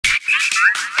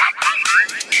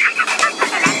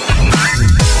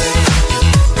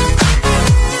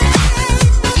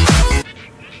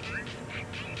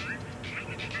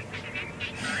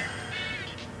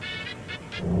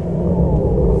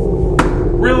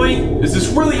Really? Is this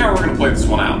really how we're gonna play this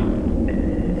one out?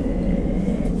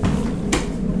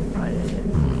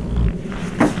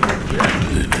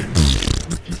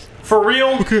 For real?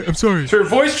 Okay, I'm sorry. So your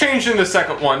voice changed in the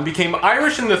second one, became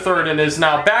Irish in the third, and is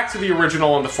now back to the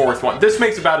original in the fourth one. This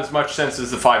makes about as much sense as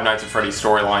the Five Nights at Freddy's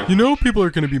storyline. You know, people are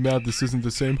gonna be mad this isn't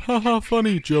the same haha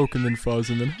funny joke and then fuzz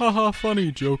and then haha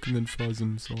funny joke and then fuzz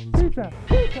and so on. Pizza,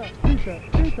 pizza, pizza,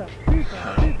 pizza, pizza,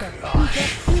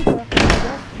 pizza,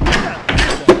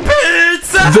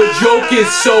 The joke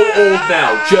is so old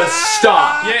now. Just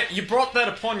stop. Yeah, you brought that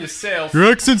upon yourself.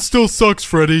 Your accent still sucks,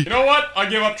 Freddy. You know what? I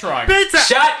give up trying. pizza.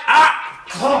 Shut up!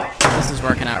 This is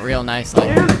working out real nicely.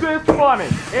 Is this funny?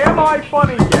 Am I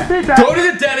funny yet? Pizza. Go to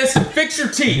the dentist and fix your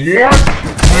teeth.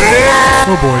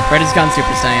 Oh boy. Freddy's gone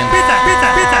Super Saiyan. Pizza, pizza,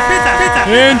 pizza, pizza, pizza.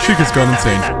 And Chica's gone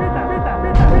insane.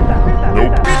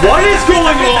 What is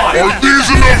going on? Are these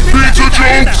enough pizza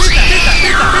jokes?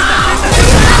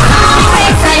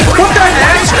 What the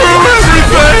heck?